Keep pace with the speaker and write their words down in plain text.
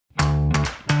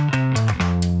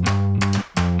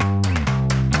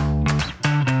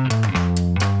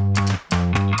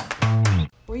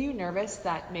nervous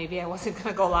that maybe I wasn't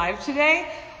gonna go live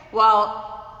today.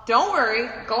 Well, don't worry,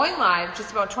 going live,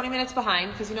 just about 20 minutes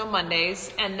behind, because you know Mondays,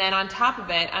 and then on top of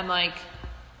it, I'm like,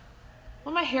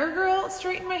 will my hair girl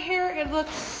straighten my hair? It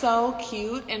looks so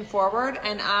cute and forward,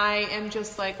 and I am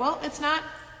just like, well,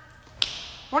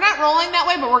 we're not rolling that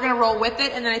way, but we're gonna roll with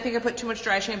it, and then I think I put too much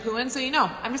dry shampoo in, so you know,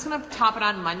 I'm just gonna top it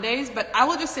on Mondays, but I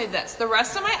will just say this, the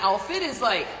rest of my outfit is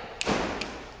like,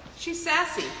 she's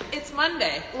sassy. It's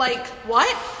Monday. Like, what?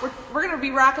 We're gonna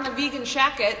be rocking a vegan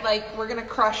shacket, like, we're gonna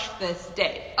crush this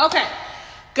day. Okay,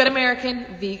 Good American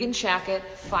vegan shacket,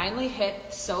 finally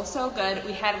hit, so good.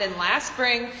 We had it in last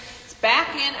spring, it's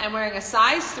back in, I'm wearing a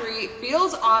size 3,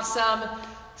 feels awesome,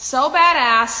 so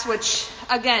badass, which,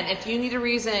 again, if you need a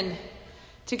reason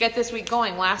to get this week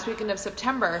going, last weekend of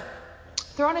September,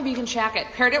 throw on a vegan shacket.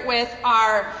 Paired it with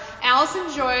our Allison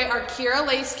Joy, our Kira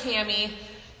Lace Cami,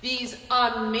 these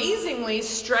amazingly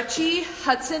stretchy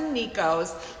Hudson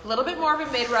Nikos, a little bit more of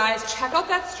a mid-rise. Check out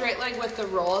that straight leg with the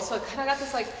roll. So it kind of got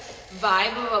this like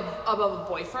vibe of a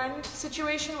boyfriend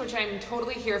situation, which I'm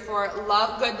totally here for.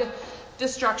 Love good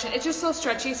destruction. It's just so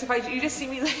stretchy. So if you just see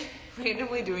me like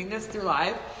randomly doing this through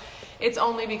live, it's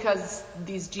only because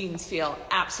these jeans feel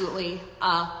absolutely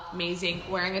amazing.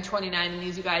 Wearing a 29 in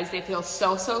these, you guys, they feel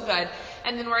so good.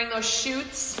 And then wearing those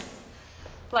shoots,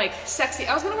 like sexy.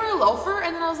 I was gonna wear a loafer,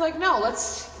 and then I was like, no,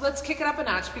 let's kick it up a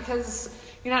notch, because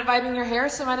you're not vibing your hair,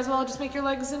 so might as well just make your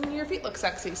legs and your feet look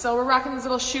sexy. So we're rocking these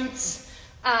little shoots,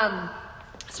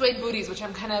 suede booties, which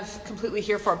I'm kind of completely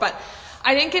here for. But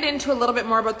I didn't get into a little bit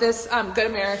more about this Good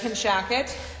American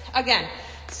shacket. Again,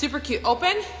 super cute.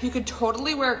 Open, you could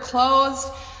totally wear it closed.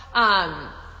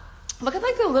 Look at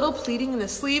like the little pleating in the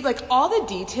sleeve, like all the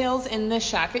details in this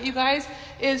shacket, you guys,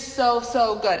 is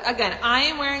so good. Again, I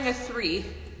am wearing a 3.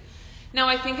 Now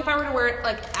I think if I were to wear it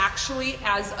like actually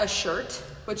as a shirt,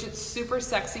 which it's super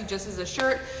sexy just as a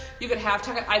shirt, you could have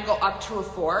tuck it, I'd go up to a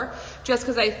 4, just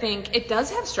because I think it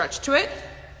does have stretch to it,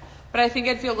 but I think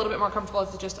I'd feel a little bit more comfortable if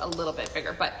it's just a little bit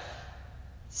bigger. But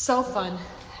so fun.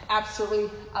 Absolutely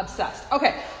obsessed.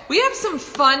 Okay, we have some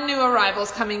fun new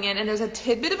arrivals coming in, and there's a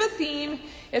tidbit of a theme.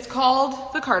 It's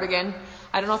called the cardigan.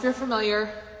 I don't know if you're familiar.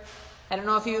 I don't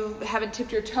know if you haven't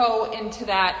tipped your toe into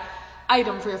that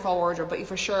item for your fall wardrobe, but you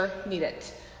for sure need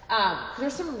it.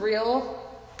 There's some real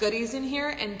goodies in here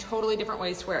and totally different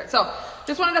ways to wear it. So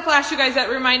just wanted to flash you guys that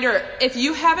reminder. If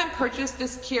you haven't purchased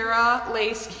this Kira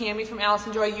Lace Cami from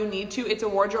Allison Joy, you need to. It's a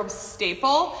wardrobe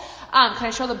staple. Can I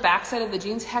show the back side of the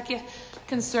jeans? Heck yeah.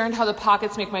 Concerned how the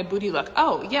pockets make my booty look.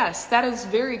 Oh yes, that is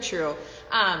very true.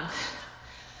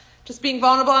 Just being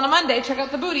vulnerable on a Monday, check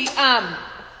out the booty.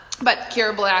 But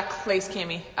Kira Black Lace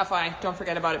Cami, FYI, don't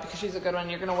forget about it, because she's a good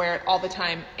one. You're gonna wear it all the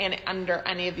time and under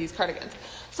any of these cardigans.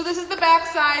 So this is the back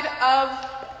side of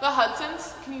the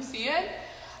Hudson's. Can you see it?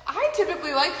 I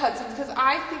typically like Hudson's because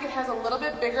I think it has a little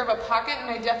bit bigger of a pocket, and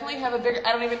I definitely have a bigger,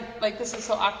 I don't even, like, this is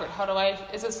so awkward.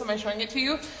 Am I showing it to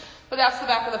you? But that's the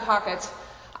back of the pocket.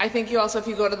 I think you also, if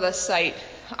you go to the site,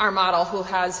 our model who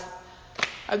has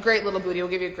a great little booty will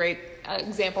give you a great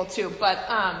example too. But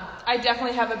I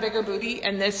definitely have a bigger booty,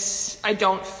 and this, I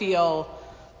don't feel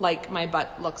like my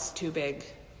butt looks too big.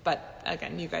 But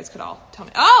again, you guys could all tell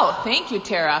me. Oh, thank you,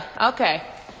 Tara. Okay.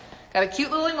 Got a cute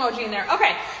little emoji in there.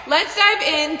 Okay, let's dive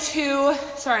into,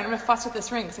 sorry, I'm gonna fuss with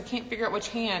this ring because I can't figure out which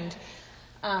hand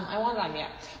I want it on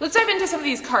yet. Let's dive into some of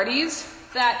these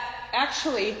cardies that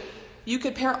actually, you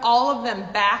could pair all of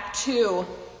them back to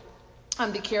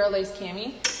the Kira Lace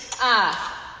Cami.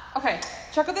 Okay,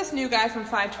 check out this new guy from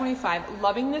 525.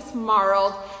 Loving this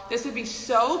marled. This would be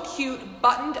so cute,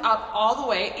 buttoned up all the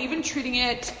way, even treating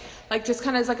it like just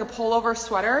kind of as like a pullover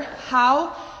sweater.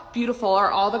 How beautiful are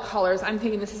all the colors? I'm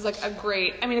thinking this is like a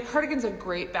great, I mean, a cardigan's a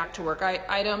great back to work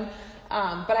item,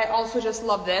 but I also just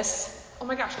love this. Oh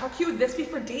my gosh, how cute would this be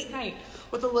for date night?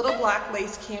 With a little black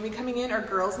lace cami coming in, or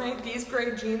girls' night. These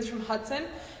gray jeans from Hudson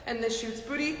and this shoots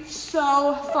booty,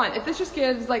 so fun. If this just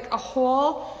gives like a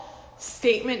whole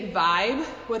statement vibe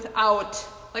without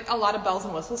like a lot of bells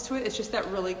and whistles to it, it's just that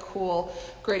really cool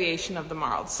gradation of the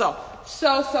marled. So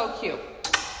cute.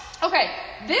 Okay,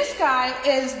 this guy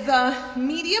is the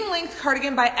medium length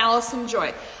cardigan by Allison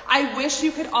Joy. I wish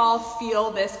you could all feel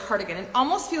this cardigan. It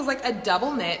almost feels like a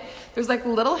double knit. There's like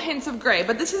little hints of gray,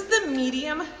 but this is the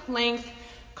medium length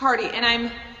cardi, and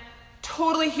I'm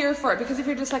totally here for it, because if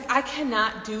you're just like, I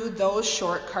cannot do those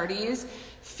short cardis,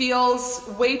 feels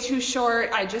way too short,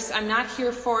 I'm not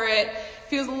here for it,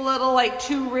 feels a little like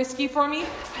too risky for me.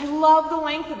 I love the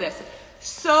length of this.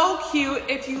 So cute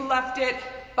if you left it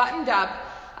buttoned up.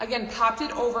 Again, popped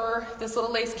it over this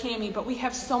little lace cami, but we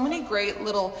have so many great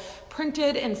little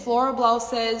printed and floral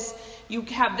blouses. You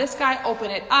have this guy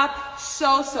open it up,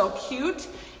 so cute.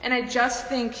 And I just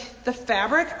think the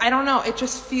fabric, I don't know, it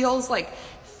just feels like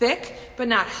thick, but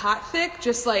not hot thick,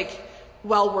 just like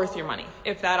well worth your money,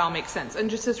 if that all makes sense. And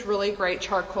just this really great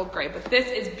charcoal gray, but this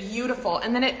is beautiful.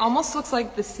 And then it almost looks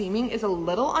like the seaming is a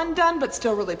little undone, but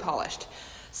still really polished.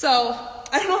 So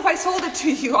I don't know if I sold it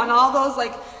to you on all those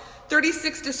like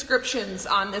 36 descriptions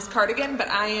on this cardigan, but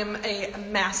I am a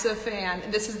massive fan.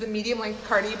 This is the medium length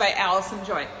cardi by Allison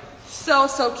Joy.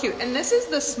 So cute. And this is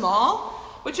the small,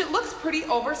 which it looks pretty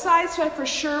oversized, so I for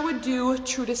sure would do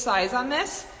true to size on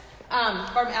this,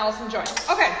 from Allison Joy.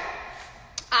 Okay,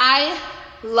 I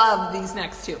love these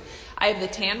next two. I have the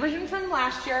tan version from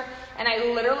last year, and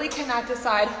I literally cannot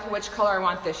decide which color I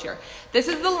want this year. This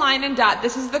is the line and dot,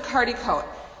 this is the cardi coat.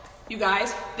 You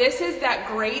guys, this is that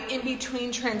great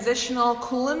in-between transitional,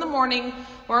 cool in the morning,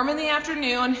 warm in the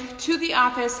afternoon, to the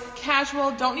office,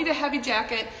 casual, don't need a heavy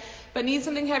jacket, but need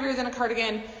something heavier than a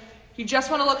cardigan. You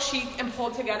just want to look chic and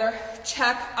pulled together.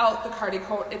 Check out the cardi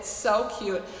coat. It's so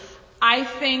cute. I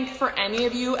think for any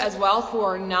of you as well who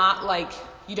are not like,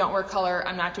 you don't wear color,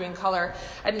 I'm not doing color.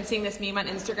 I've been seeing this meme on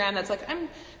Instagram that's like,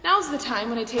 now's the time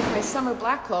when I take my summer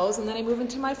black clothes and then I move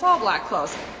into my fall black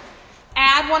clothes.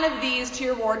 Add one of these to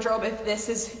your wardrobe if this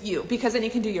is you, because then you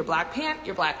can do your black pant,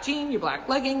 your black jean, your black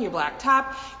legging, your black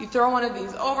top. You throw one of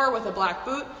these over with a black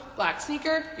boot, black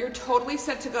sneaker, you're totally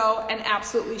set to go and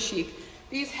absolutely chic.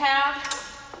 These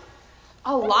have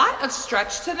a lot of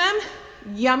stretch to them.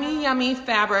 Yummy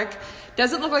fabric.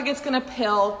 Doesn't look like it's gonna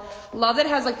pill. Love that it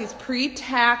has like these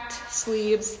pre-tacked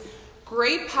sleeves.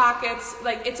 Great pockets.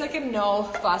 Like it's like a no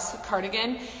fuss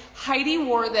cardigan. Heidi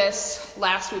wore this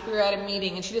last week. We were at a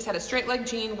meeting and she just had a straight leg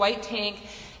jean, white tank,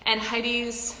 and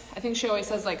Heidi's, I think she always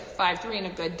says like 5'3" in a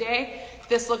good day.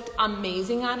 This looked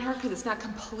amazing on her because it's not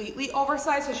completely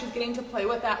oversized, so she's getting to play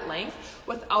with that length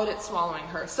without it swallowing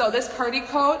her. So this cardi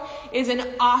coat is an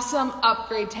awesome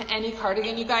upgrade to any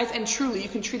cardigan, you guys, and truly you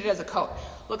can treat it as a coat.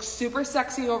 Looks super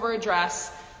sexy over a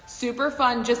dress, super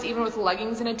fun just even with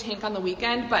leggings and a tank on the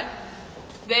weekend, but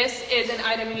this is an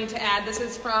item you need to add. This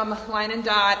is from Line and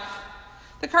Dot,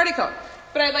 the cardi coat.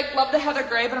 But I like love the heather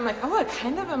gray, but I'm like, oh, I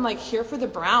kind of am like here for the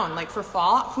brown, like for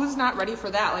fall. Who's not ready for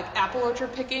that? Like apple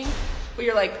orchard picking, but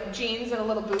you're like jeans and a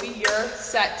little booty, you're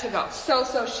set to go. So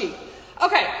chic.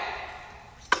 Okay,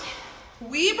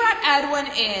 we brought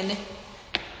Edwin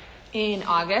in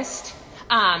August.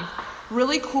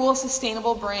 Really cool,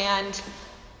 sustainable brand.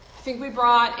 I think we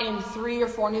brought in 3 or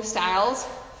 4 new styles.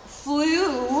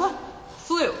 Flew,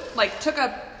 like took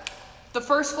the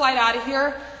first flight out of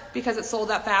here because it sold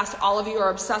that fast. All of you are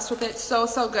obsessed with it. So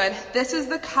good. This is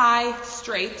the Kai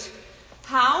Straight.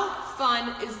 How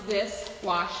fun is this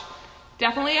wash?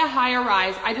 Definitely a higher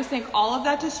rise. I just think all of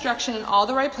that destruction in all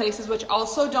the right places, which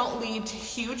also don't lead to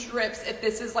huge drips if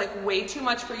this is like way too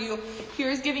much for you.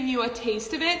 Here's giving you a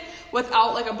taste of it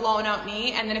without like a blown out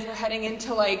knee. And then if you're heading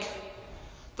into like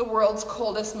the world's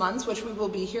coldest months, which we will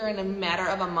be here in a matter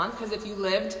of a month, because if you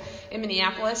lived in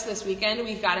Minneapolis this weekend,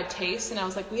 we got a taste and I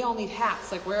was like, we all need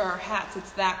hats. Like, where are our hats?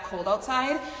 It's that cold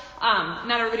outside.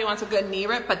 Not everybody wants a good knee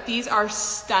rip, but these are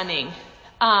stunning.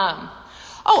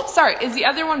 Oh, sorry, is the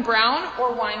other one brown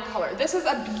or wine color? This is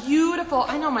a beautiful,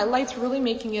 I know my light's really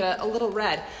making it a little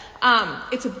red.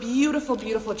 It's a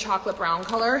beautiful chocolate brown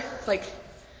color, like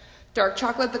dark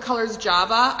chocolate. The color's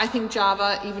Java. I think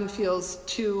Java even feels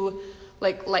too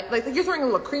like you're throwing a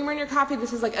little creamer in your coffee.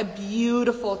 This is like a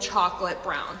beautiful chocolate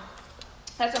brown.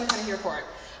 That's what I'm kind of here for it.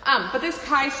 But this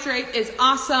Kai Straight is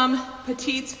awesome.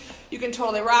 Petite, you can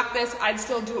totally rock this. I'd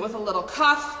still do it with a little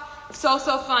cuff. So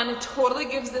fun. It totally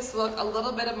gives this look a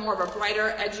little bit of more of a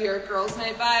brighter, edgier girls'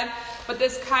 night vibe. But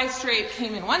this Kai Straight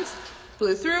came in once,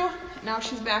 blew through. Now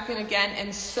she's back in again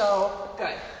and so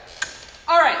good.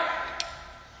 All right.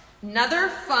 Another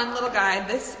fun little guide.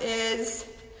 This is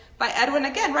by Edwin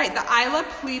again, right? The Isla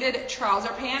pleated trouser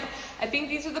pant. I think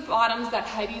these are the bottoms that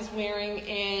Heidi's wearing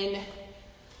in,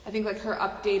 I think like her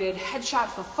updated headshot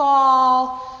for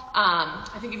fall.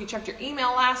 I think if you checked your email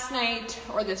last night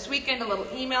or this weekend, a little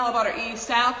email about our EU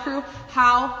Style crew,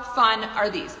 how fun are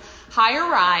these? Higher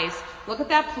rise, look at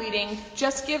that pleating,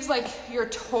 just gives like your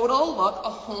total look a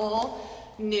whole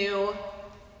new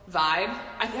vibe.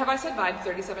 Have I said vibe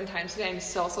 37 times today? I'm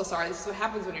so sorry. This is what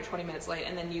happens when you're 20 minutes late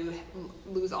and then you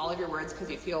lose all of your words because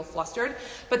you feel flustered.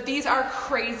 But these are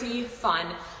crazy fun.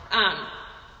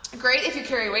 Great if you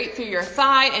carry weight through your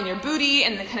thigh and your booty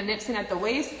and it kind of nips in at the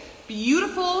waist.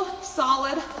 Beautiful,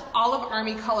 solid, olive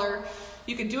army color.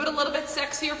 You can do it a little bit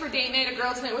sexier for date night or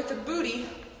girls' night with the booty,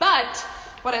 but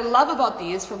what I love about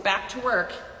these for back to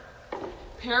work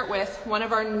pair it with one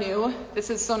of our new,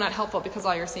 this is so not helpful because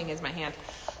all you're seeing is my hand.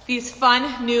 These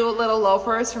fun new little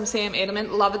loafers from Sam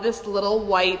Edelman. Love this little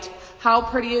white. How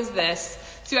pretty is this?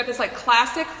 So you have this like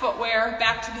classic footwear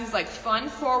back to these like fun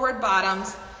forward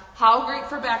bottoms. How great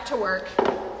for back to work.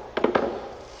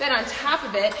 Then on top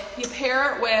of it, you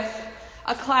pair it with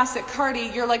a classic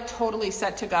cardi. You're like totally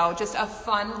set to go. Just a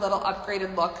fun little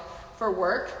upgraded look for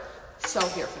work. So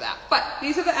here for that. But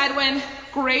these are the Edwin.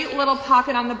 Great little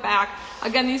pocket on the back.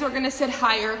 Again, these are going to sit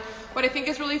higher. What I think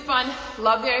is really fun,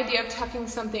 love the idea of tucking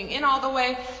something in all the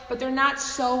way, but they're not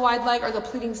so wide leg, or the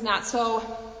pleating's not so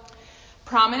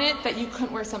prominent that you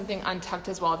couldn't wear something untucked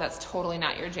as well. That's totally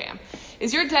not your jam.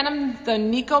 Is your denim the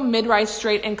Nico mid-rise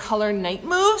straight and color Night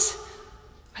Moves?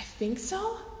 I think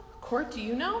so. Court, do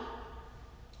you know?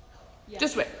 Yes.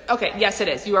 Just wait. Okay, yes it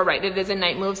is. You are right. It is in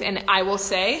Night Moves, and I will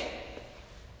say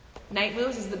Night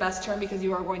Moves is the best term because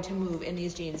you are going to move in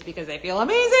these jeans because they feel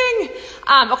amazing.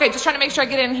 Okay, just trying to make sure I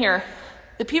get in here.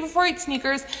 The P448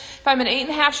 sneakers, if I'm an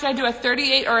 8.5, should I do a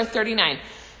 38 or a 39?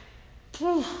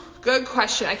 Good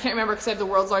question. I can't remember because I have the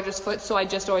world's largest foot, so I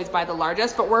just always buy the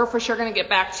largest, but we're for sure going to get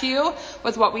back to you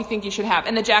with what we think you should have.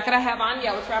 And the jacket I have on,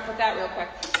 yeah, let's wrap with that real quick.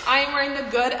 I am wearing the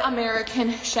Good American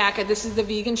Shacket. This is the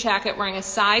vegan shacket, wearing a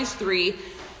size 3.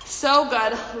 So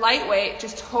good, lightweight,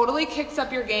 just totally kicks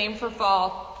up your game for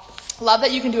fall. Love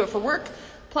that you can do it for work,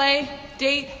 play,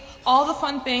 date, all the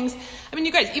fun things. I mean,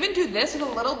 you guys, even do this with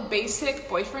a little basic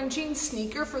boyfriend jean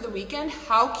sneaker for the weekend.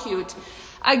 How cute.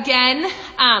 Again,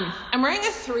 I'm wearing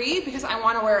a 3 because I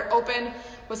want to wear it open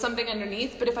with something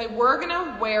underneath. But if I were going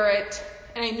to wear it,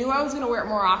 and I knew I was going to wear it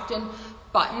more often,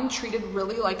 button treated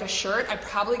really like a shirt, I'd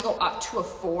probably go up to a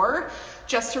 4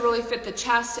 just to really fit the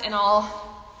chest and all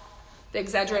the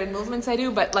exaggerated movements I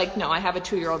do. But like, no, I have a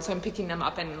 2-year-old, so I'm picking them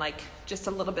up, and like just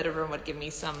a little bit of room would give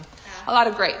me a lot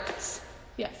of greats.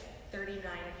 Yes. 39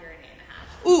 if you're an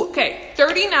 8.5. Ooh, okay,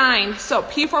 39. So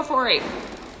P448.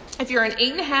 If you're an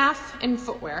 8.5 in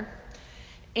footwear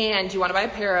and you want to buy a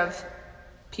pair of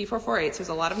P448s, there's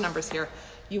a lot of numbers here,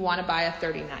 you want to buy a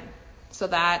 39. So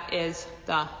that is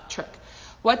the trick.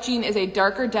 What jean is a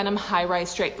darker denim high-rise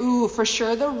straight? Ooh, for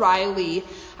sure the Riley.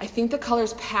 I think the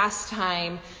color's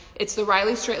Pastime. It's the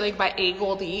Riley Straight Leg by A.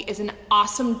 Goldie. Is an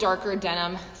awesome darker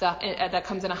denim that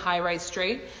comes in a high-rise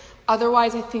straight.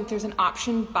 Otherwise, I think there's an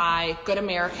option by Good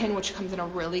American, which comes in a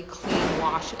really clean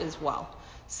wash as well.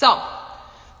 So,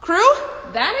 crew,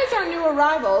 that is our new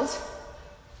arrivals.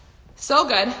 So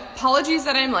good. Apologies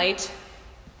that I'm late.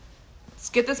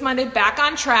 Let's get this Monday back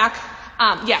on track.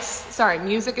 Yes, sorry,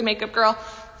 music and makeup girl,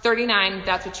 39,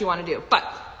 that's what you want to do. But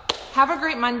have a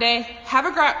great Monday. Have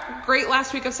a great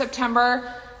last week of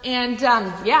September. And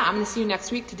yeah, I'm going to see you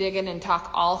next week to dig in and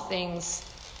talk all things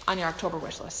on your October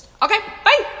wish list. Okay.